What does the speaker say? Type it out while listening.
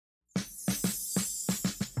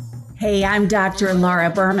Hey, I'm Dr. Laura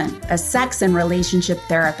Berman, a sex and relationship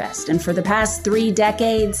therapist, and for the past 3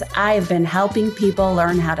 decades, I have been helping people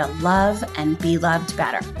learn how to love and be loved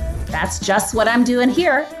better. That's just what I'm doing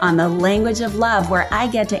here on The Language of Love, where I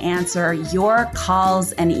get to answer your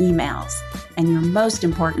calls and emails and your most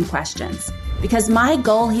important questions. Because my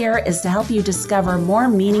goal here is to help you discover more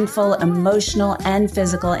meaningful emotional and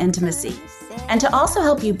physical intimacy, and to also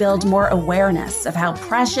help you build more awareness of how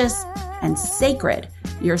precious and sacred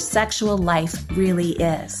your sexual life really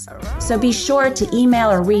is. So be sure to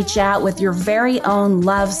email or reach out with your very own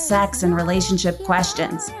love, sex, and relationship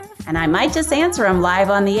questions, and I might just answer them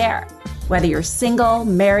live on the air. Whether you're single,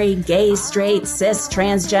 married, gay, straight, cis,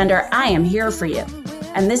 transgender, I am here for you.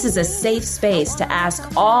 And this is a safe space to ask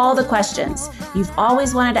all the questions you've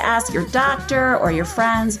always wanted to ask your doctor or your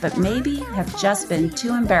friends, but maybe have just been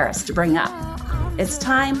too embarrassed to bring up. It's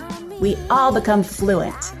time we all become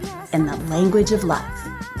fluent in the language of love.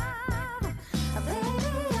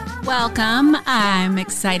 Welcome. I'm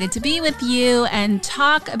excited to be with you and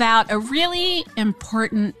talk about a really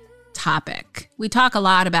important topic. We talk a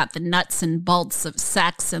lot about the nuts and bolts of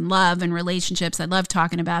sex and love and relationships. I love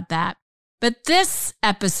talking about that. But this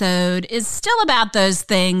episode is still about those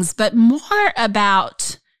things, but more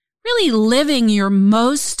about really living your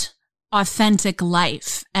most authentic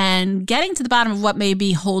life and getting to the bottom of what may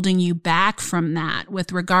be holding you back from that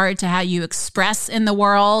with regard to how you express in the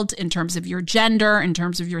world in terms of your gender, in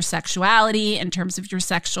terms of your sexuality, in terms of your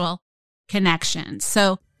sexual connection.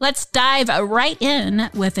 So let's dive right in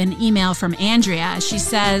with an email from Andrea. She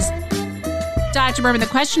says, Dr. Berman, the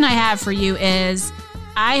question I have for you is,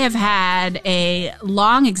 I have had a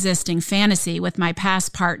long existing fantasy with my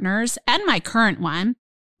past partners and my current one,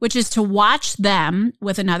 which is to watch them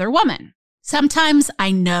with another woman. Sometimes I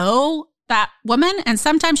know that woman, and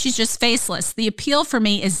sometimes she's just faceless. The appeal for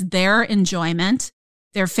me is their enjoyment,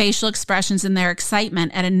 their facial expressions, and their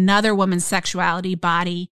excitement at another woman's sexuality,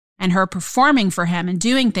 body, and her performing for him and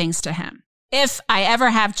doing things to him. If I ever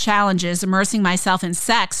have challenges immersing myself in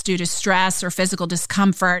sex due to stress or physical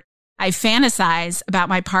discomfort, I fantasize about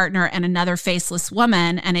my partner and another faceless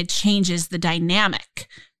woman, and it changes the dynamic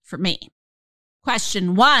for me.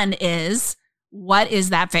 Question 1 is, what is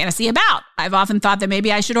that fantasy about? I've often thought that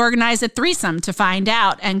maybe I should organize a threesome to find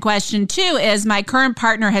out. And question 2 is, my current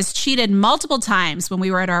partner has cheated multiple times when we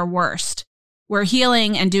were at our worst. We're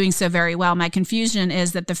healing and doing so very well. My confusion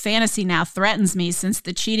is that the fantasy now threatens me since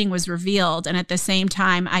the cheating was revealed. And at the same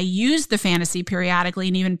time, I use the fantasy periodically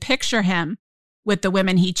and even picture him with the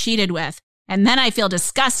women he cheated with. And then I feel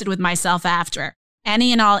disgusted with myself after.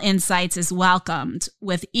 Any and all insights is welcomed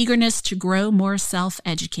with eagerness to grow more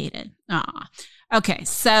self-educated. Okay,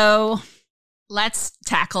 so let's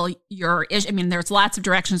tackle your issue. I mean, there's lots of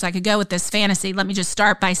directions I could go with this fantasy. Let me just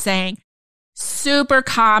start by saying super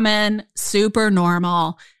common, super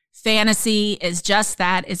normal. Fantasy is just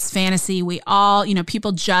that. It's fantasy. We all,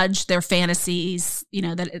 people judge their fantasies,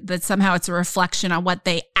 that somehow it's a reflection on what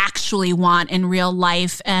they actually want in real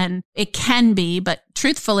life. And it can be, but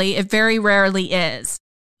truthfully, it very rarely is.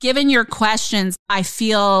 Given your questions, I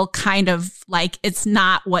feel kind of like it's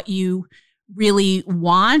not what you really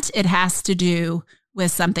want. It has to do with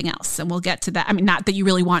something else. And we'll get to that. I mean, not that you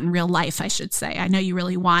really want in real life, I should say. I know you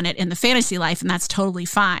really want it in the fantasy life, and that's totally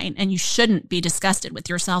fine. And you shouldn't be disgusted with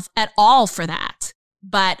yourself at all for that.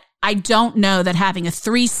 But I don't know that having a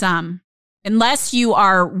threesome, unless you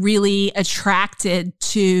are really attracted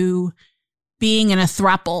to being in a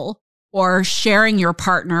throuple or sharing your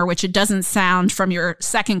partner, which it doesn't sound from your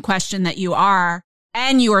second question that you are,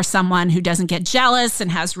 and you are someone who doesn't get jealous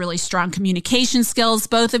and has really strong communication skills,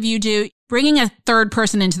 both of you do, bringing a third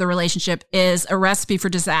person into the relationship is a recipe for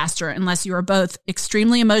disaster unless you are both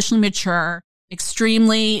extremely emotionally mature,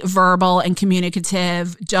 extremely verbal and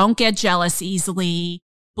communicative, don't get jealous easily,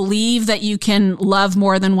 believe that you can love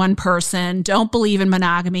more than one person, don't believe in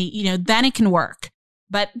monogamy, then it can work.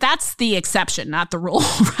 But that's the exception, not the rule,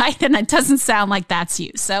 right? And it doesn't sound like that's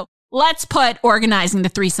you. So let's put organizing the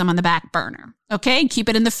threesome on the back burner, okay? Keep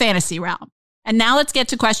it in the fantasy realm. And now let's get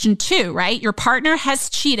to question 2, right? Your partner has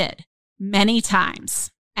cheated many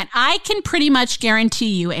times. And I can pretty much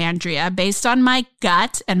guarantee you, Andrea, based on my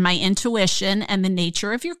gut and my intuition and the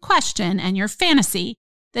nature of your question and your fantasy,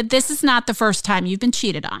 that this is not the first time you've been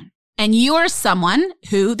cheated on. And you are someone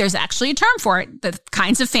who, there's actually a term for it. The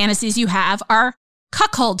kinds of fantasies you have are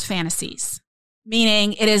cuckold fantasies,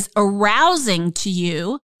 meaning it is arousing to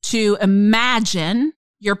you to imagine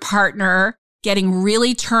your partner getting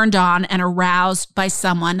really turned on and aroused by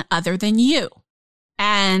someone other than you.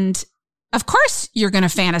 And of course, you're going to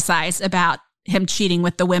fantasize about him cheating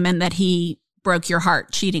with the women that he broke your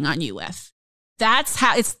heart cheating on you with. that's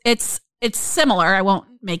how it's similar. I won't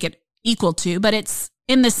make it equal to, but it's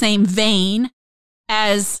in the same vein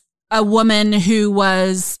as a woman who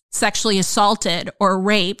was sexually assaulted or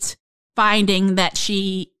raped, finding that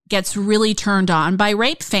she gets really turned on by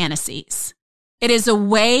rape fantasies. It is a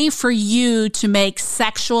way for you to make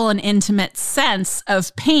sexual and intimate sense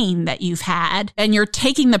of pain that you've had, and you're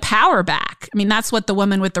taking the power back. I mean, that's what the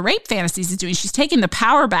woman with the rape fantasies is doing. She's taking the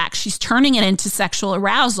power back. She's turning it into sexual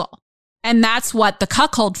arousal. And that's what the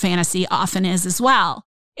cuckold fantasy often is as well.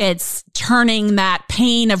 It's turning that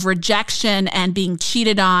pain of rejection and being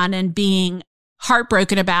cheated on and being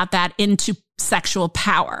heartbroken about that into sexual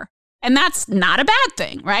power. And that's not a bad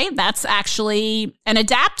thing, right? That's actually an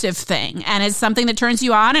adaptive thing, and it's something that turns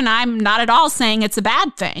you on. And I'm not at all saying it's a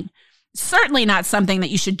bad thing. Certainly not something that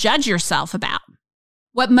you should judge yourself about.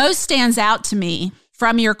 What most stands out to me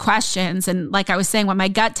from your questions, and like I was saying, what my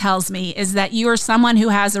gut tells me is that you are someone who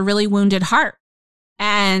has a really wounded heart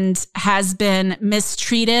and has been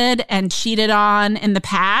mistreated and cheated on in the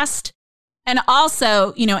past. And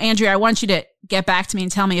also, Andrea, I want you to get back to me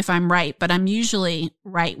and tell me if I'm right, but I'm usually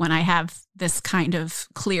right when I have this kind of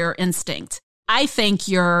clear instinct. I think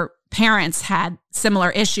your parents had similar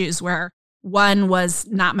issues where one was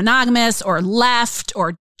not monogamous or left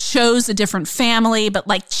or chose a different family, but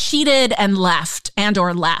like cheated and left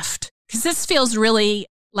or left. Because this feels really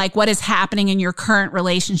like what is happening in your current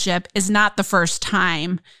relationship is not the first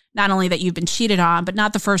time, not only that you've been cheated on, but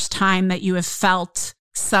not the first time that you have felt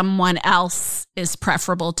someone else is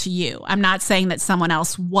preferable to you. I'm not saying that someone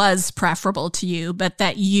else was preferable to you, but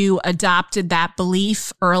that you adopted that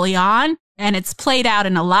belief early on. And it's played out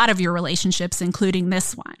in a lot of your relationships, including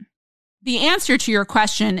this one. The answer to your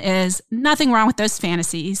question is nothing wrong with those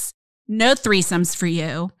fantasies, no threesomes for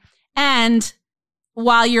you. And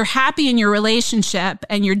while you're happy in your relationship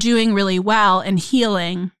and you're doing really well and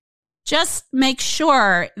healing, just make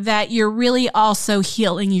sure that you're really also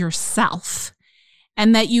healing yourself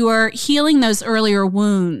and that you are healing those earlier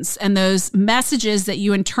wounds and those messages that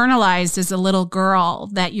you internalized as a little girl,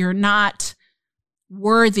 that you're not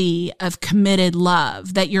worthy of committed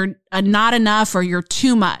love, that you're not enough or you're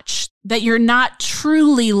too much, that you're not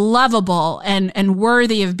truly lovable and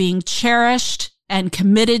worthy of being cherished and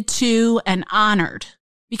committed to and honored,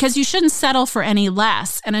 because you shouldn't settle for any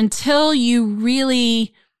less. And until you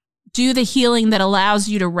really do the healing that allows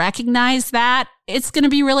you to recognize that, it's going to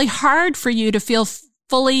be really hard for you to feel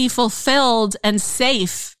fully fulfilled and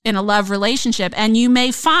safe in a love relationship. And you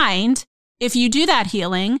may find, if you do that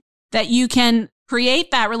healing, that you can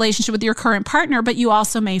create that relationship with your current partner, but you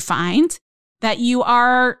also may find that you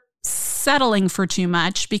are settling for too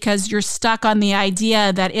much because you're stuck on the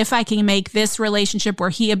idea that if I can make this relationship where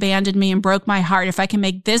he abandoned me and broke my heart, if I can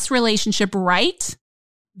make this relationship right,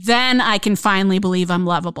 then I can finally believe I'm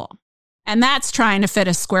lovable. And that's trying to fit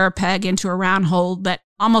a square peg into a round hole that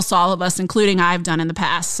almost all of us, including I've done in the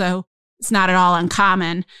past. So it's not at all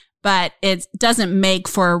uncommon, but it doesn't make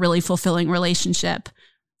for a really fulfilling relationship.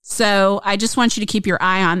 So I just want you to keep your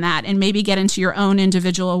eye on that and maybe get into your own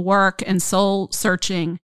individual work and soul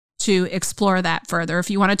searching to explore that further.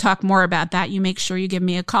 If you want to talk more about that, you make sure you give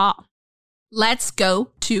me a call. Let's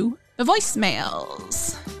go to the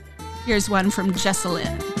voicemails. Here's one from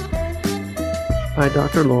Jessalyn. Hi,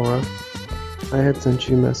 Dr. Laura. I had sent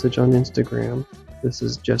you a message on Instagram. This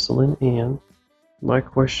is Jessalyn Ann. My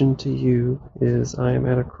question to you is, I am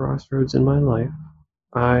at a crossroads in my life.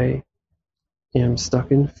 I am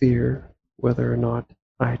stuck in fear whether or not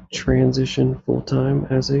I transition full-time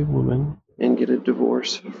as a woman and get a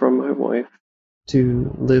divorce from my wife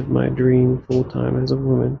to live my dream full-time as a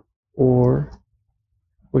woman, or,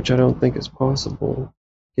 which I don't think is possible,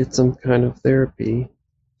 get some kind of therapy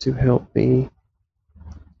to help me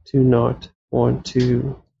to not want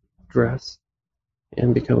to dress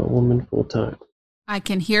and become a woman full-time. I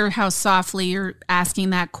can hear how softly you're asking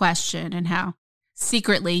that question and how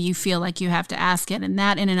secretly you feel like you have to ask it. And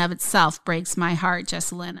that in and of itself breaks my heart,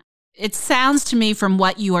 Jessalyn. It sounds to me from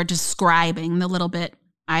what you are describing, the little bit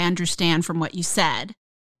I understand from what you said,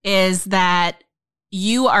 is that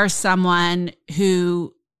you are someone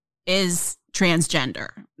who is transgender.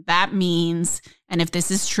 That means, and if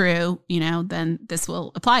this is true, then this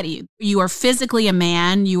will apply to you. You are physically a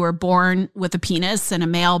man. You were born with a penis and a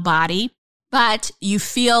male body, but you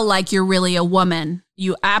feel like you're really a woman.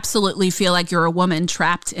 You absolutely feel like you're a woman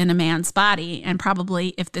trapped in a man's body. And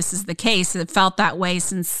probably, if this is the case, it felt that way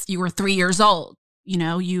since you were 3 years old.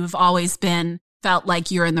 You've always felt like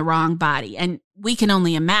you're in the wrong body. And we can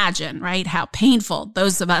only imagine, right, how painful,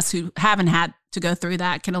 those of us who haven't had to go through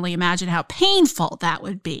that can only imagine how painful that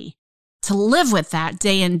would be to live with that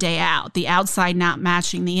day in, day out, the outside not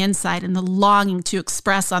matching the inside and the longing to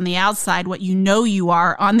express on the outside what you know you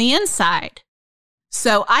are on the inside.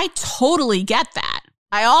 So I totally get that.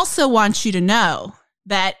 I also want you to know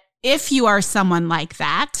that if you are someone like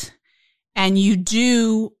that and you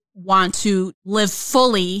do want to live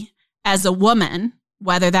fully as a woman,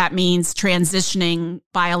 whether that means transitioning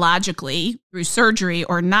biologically through surgery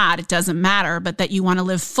or not, it doesn't matter, but that you want to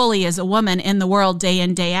live fully as a woman in the world day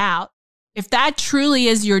in, day out. If that truly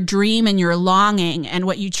is your dream and your longing and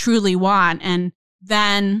what you truly want, and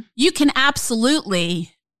then you can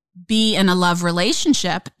absolutely be in a love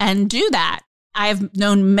relationship and do that. I've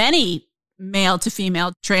known many male to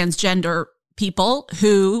female transgender people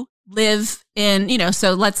who live in,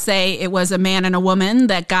 so let's say it was a man and a woman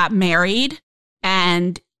that got married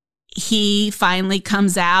and he finally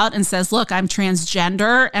comes out and says, look, I'm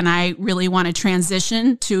transgender and I really want to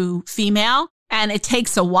transition to female. And it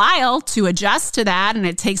takes a while to adjust to that and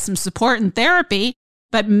it takes some support and therapy.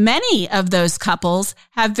 But many of those couples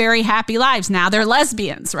have very happy lives. Now they're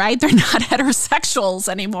lesbians, right? They're not heterosexuals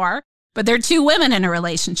anymore, but they're two women in a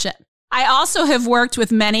relationship. I also have worked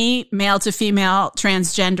with many male to female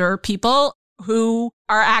transgender people who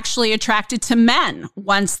are actually attracted to men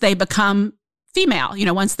once they become female.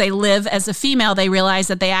 Once they live as a female, they realize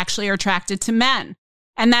that they actually are attracted to men.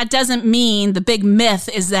 And that doesn't mean the big myth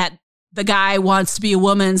is that the guy wants to be a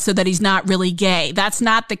woman so that he's not really gay. That's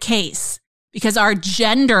not the case. Because our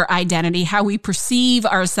gender identity, how we perceive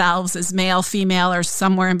ourselves as male, female, or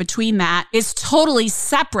somewhere in between that, is totally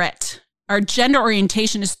separate. Our gender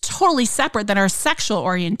orientation is totally separate than our sexual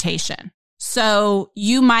orientation. So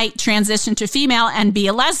you might transition to female and be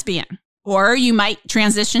a lesbian, or you might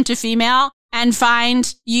transition to female and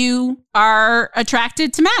find you are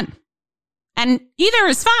attracted to men. And either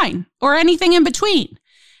is fine, or anything in between.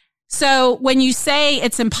 So when you say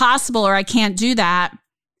it's impossible or I can't do that,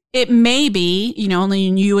 it may be, only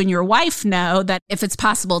you and your wife know that if it's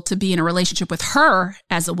possible to be in a relationship with her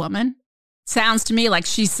as a woman. Sounds to me like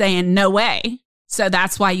she's saying no way. So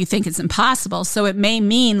that's why you think it's impossible. So it may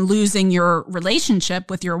mean losing your relationship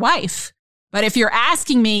with your wife. But if you're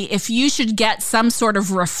asking me if you should get some sort of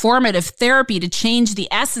reformative therapy to change the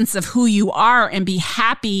essence of who you are and be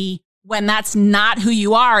happy when that's not who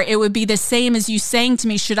you are, it would be the same as you saying to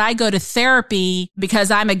me, should I go to therapy because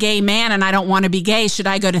I'm a gay man and I don't want to be gay? Should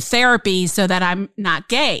I go to therapy so that I'm not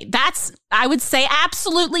gay? I would say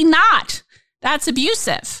absolutely not. That's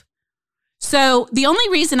abusive. So the only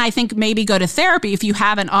reason I think maybe go to therapy, if you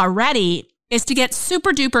haven't already, is to get super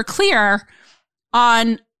duper clear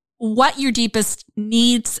on what your deepest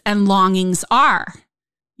needs and longings are.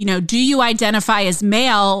 Do you identify as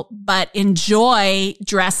male, but enjoy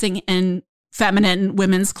dressing in feminine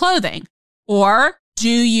women's clothing? Or do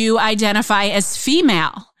you identify as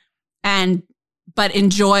female but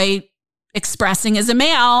enjoy expressing as a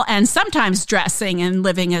male and sometimes dressing and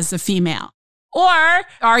living as a female? Or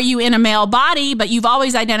are you in a male body, but you've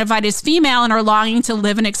always identified as female and are longing to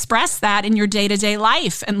live and express that in your day-to-day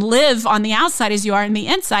life and live on the outside as you are on the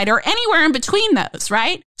inside, or anywhere in between those,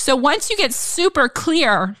 right? So once you get super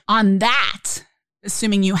clear on that,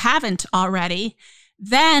 assuming you haven't already,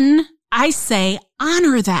 then I say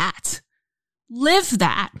honor that, live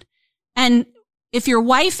that. And if your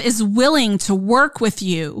wife is willing to work with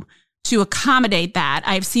you to accommodate that,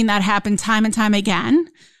 I've seen that happen time and time again.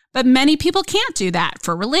 But many people can't do that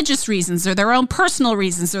for religious reasons or their own personal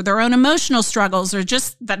reasons or their own emotional struggles, or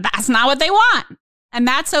just that's not what they want. And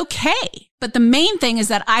that's okay. But the main thing is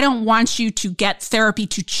that I don't want you to get therapy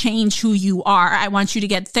to change who you are. I want you to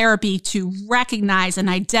get therapy to recognize and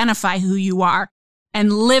identify who you are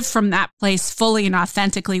and live from that place fully and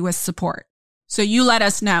authentically with support. So you let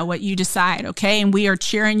us know what you decide, okay? And we are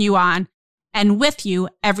cheering you on and with you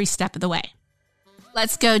every step of the way.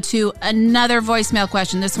 Let's go to another voicemail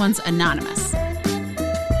question. This one's anonymous.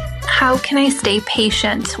 How can I stay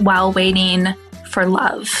patient while waiting for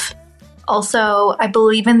love? Also, I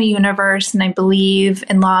believe in the universe and I believe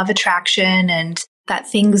in law of attraction and that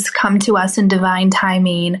things come to us in divine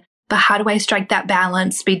timing. But how do I strike that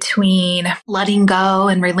balance between letting go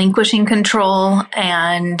and relinquishing control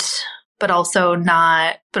but also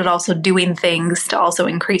doing things to also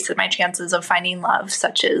increase my chances of finding love,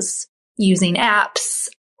 such as using apps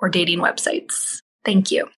or dating websites?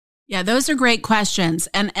 Thank you. Yeah, those are great questions.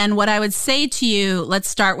 And what I would say to you, let's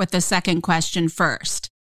start with the second question first.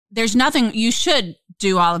 There's nothing, you should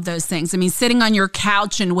do all of those things. I mean, sitting on your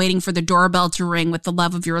couch and waiting for the doorbell to ring with the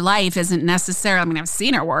love of your life isn't necessarily, I mean, I've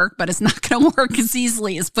seen it work, but it's not going to work as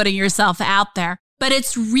easily as putting yourself out there. But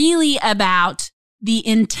it's really about the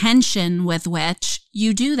intention with which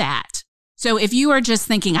you do that. So if you are just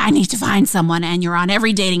thinking, I need to find someone, and you're on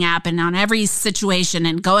every dating app and on every situation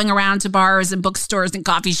and going around to bars and bookstores and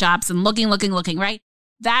coffee shops and looking, right?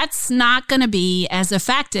 That's not going to be as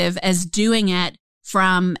effective as doing it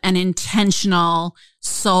from an intentional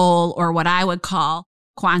soul, or what I would call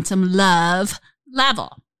quantum love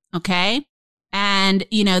level. Okay. And,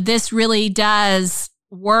 this really does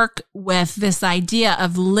work with this idea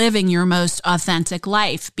of living your most authentic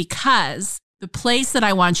life, because the place that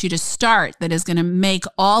I want you to start that is going to make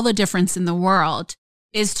all the difference in the world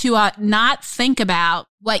is to not think about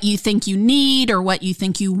what you think you need or what you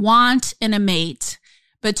think you want in a mate,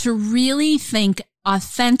 but to really think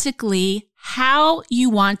authentically how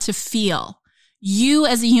you want to feel. You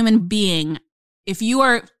as a human being, if you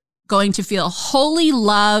are going to feel wholly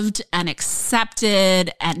loved and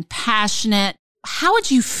accepted and passionate, how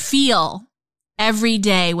would you feel every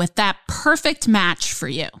day with that perfect match for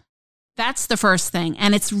you? That's the first thing.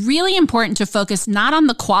 And it's really important to focus not on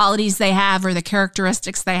the qualities they have or the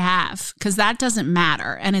characteristics they have, because that doesn't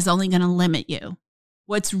matter and is only going to limit you.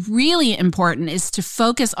 What's really important is to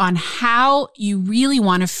focus on how you really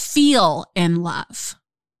want to feel in love.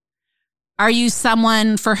 Are you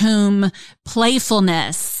someone for whom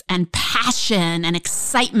playfulness and passion and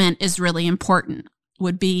excitement is really important?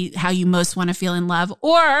 Would be how you most want to feel in love?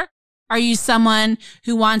 Or are you someone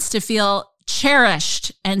who wants to feel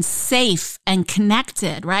cherished and safe and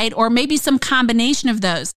connected, right? Or maybe some combination of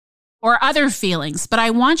those or other feelings. But I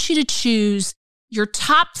want you to choose your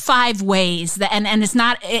top 5 ways that, and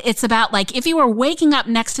it's about like, if you were waking up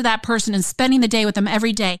next to that person and spending the day with them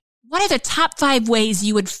every day, what are the top 5 ways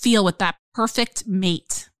you would feel with that perfect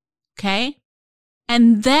mate? Okay.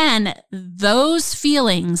 And then those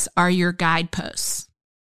feelings are your guideposts.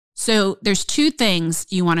 So there's 2 things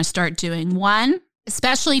you want to start doing. One,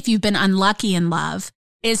 especially if you've been unlucky in love,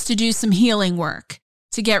 is to do some healing work,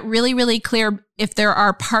 to get really, really clear if there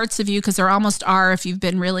are parts of you, because there almost are if you've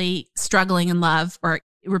been really struggling in love or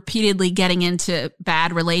repeatedly getting into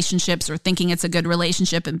bad relationships or thinking it's a good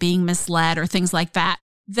relationship and being misled or things like that.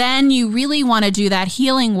 Then you really want to do that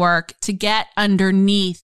healing work to get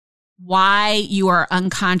underneath why you are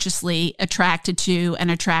unconsciously attracted to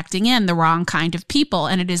and attracting in the wrong kind of people.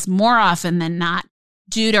 And it is more often than not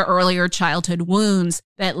due to earlier childhood wounds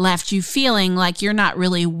that left you feeling like you're not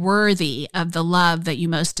really worthy of the love that you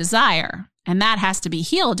most desire. And that has to be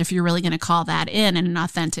healed if you're really going to call that in an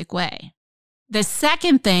authentic way. The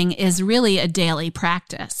second thing is really a daily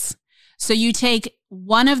practice. So you take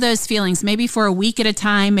one of those feelings, maybe for a week at a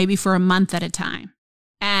time, maybe for a month at a time.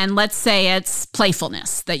 And let's say it's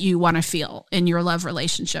playfulness that you want to feel in your love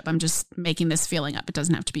relationship. I'm just making this feeling up. It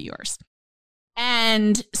doesn't have to be yours.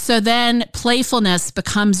 And so then playfulness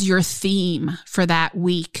becomes your theme for that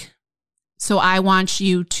week. So I want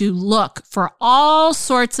you to look for all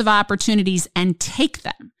sorts of opportunities and take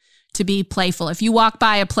them to be playful. If you walk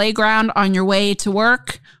by a playground on your way to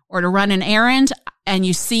work or to run an errand and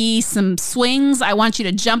you see some swings, I want you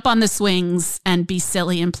to jump on the swings and be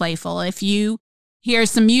silly and playful. If you hear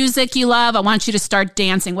some music you love, I want you to start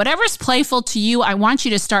dancing. Whatever's playful to you, I want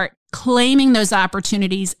you to start claiming those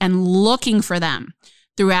opportunities and looking for them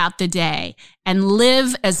throughout the day, and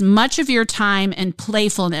live as much of your time in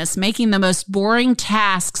playfulness, making the most boring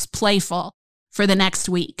tasks playful for the next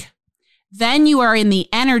week. Then you are in the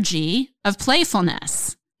energy of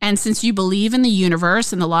playfulness. And since you believe in the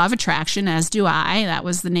universe and the law of attraction, as do I, that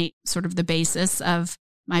was the basis of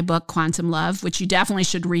my book, Quantum Love, which you definitely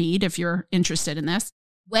should read if you're interested in this.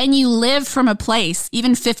 When you live from a place,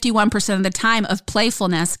 even 51% of the time, of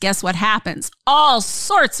playfulness, guess what happens? All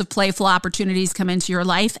sorts of playful opportunities come into your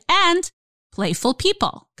life, and playful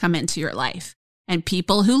people come into your life, and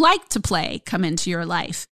people who like to play come into your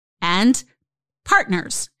life, and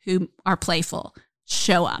partners who are playful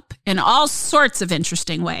show up in all sorts of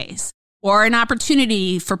interesting ways. Or an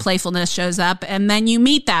opportunity for playfulness shows up, and then you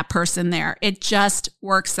meet that person there. It just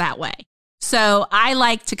works that way. So I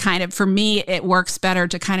like to for me, it works better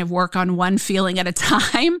to work on one feeling at a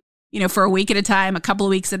time, for a week at a time, a couple of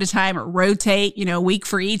weeks at a time, or rotate, a week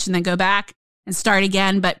for each and then go back and start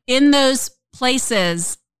again. But in those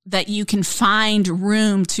places that you can find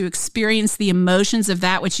room to experience the emotions of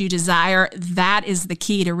that which you desire, that is the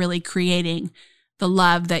key to really creating the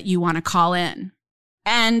love that you want to call in.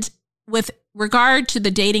 And with regard to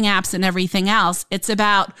the dating apps and everything else, it's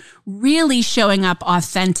about really showing up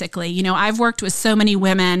authentically. I've worked with so many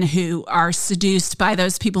women who are seduced by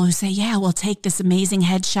those people who say, yeah, we'll take this amazing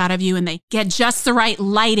headshot of you, and they get just the right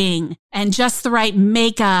lighting and just the right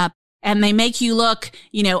makeup, and they make you look,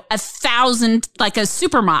 1,000 like a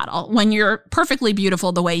supermodel when you're perfectly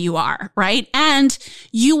beautiful the way you are, right? And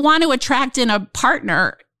you want to attract in a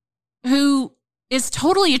partner who is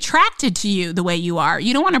totally attracted to you the way you are.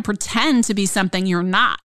 You don't want to pretend to be something you're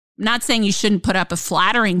not. I'm not saying you shouldn't put up a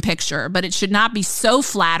flattering picture, but it should not be so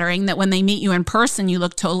flattering that when they meet you in person, you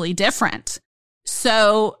look totally different.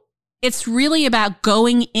 So it's really about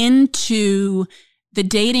going into the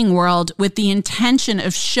dating world with the intention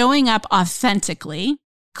of showing up authentically,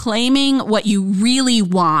 claiming what you really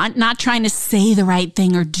want, not trying to say the right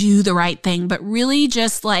thing or do the right thing, but really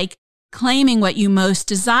just like claiming what you most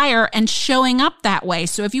desire and showing up that way.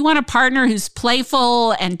 So if you want a partner who's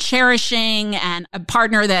playful and cherishing, and a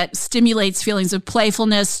partner that stimulates feelings of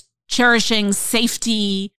playfulness, cherishing,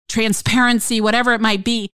 safety, transparency, whatever it might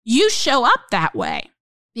be, you show up that way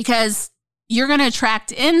because you're going to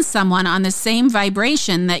attract in someone on the same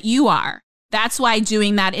vibration that you are. That's why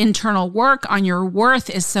doing that internal work on your worth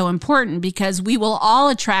is so important, because we will all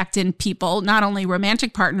attract in people, not only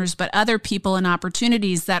romantic partners, but other people and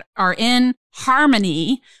opportunities that are in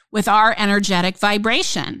harmony with our energetic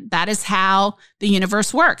vibration. That is how the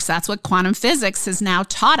universe works. That's what quantum physics has now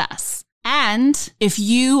taught us. And if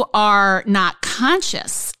you are not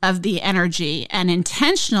conscious of the energy and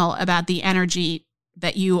intentional about the energy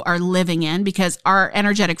that you are living in, because our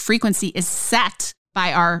energetic frequency is set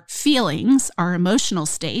by our feelings, our emotional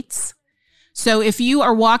states. So if you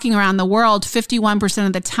are walking around the world 51%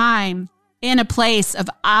 of the time in a place of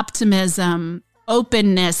optimism,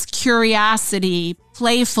 openness, curiosity,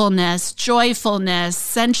 playfulness, joyfulness,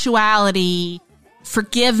 sensuality,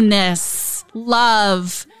 forgiveness,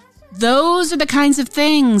 love, those are the kinds of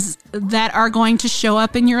things that are going to show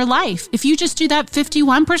up in your life. If you just do that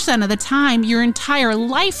 51% of the time, your entire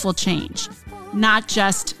life will change, not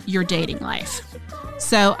just your dating life.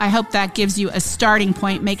 So I hope that gives you a starting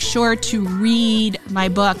point. Make sure to read my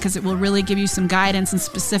book because it will really give you some guidance and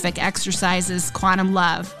specific exercises, Quantum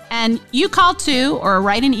Love. And you call too or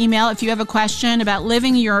write an email if you have a question about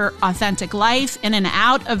living your authentic life in and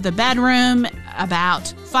out of the bedroom, about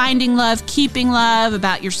finding love, keeping love,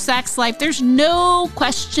 about your sex life. There's no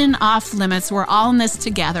question off limits. We're all in this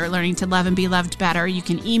together, learning to love and be loved better. You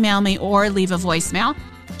can email me or leave a voicemail.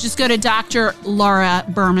 Just go to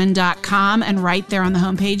drlauraberman.com, and right there on the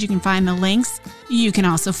homepage, you can find the links. You can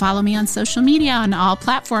also follow me on social media on all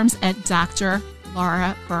platforms at Dr.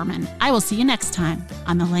 Laura Berman. I will see you next time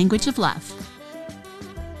on The Language of Love.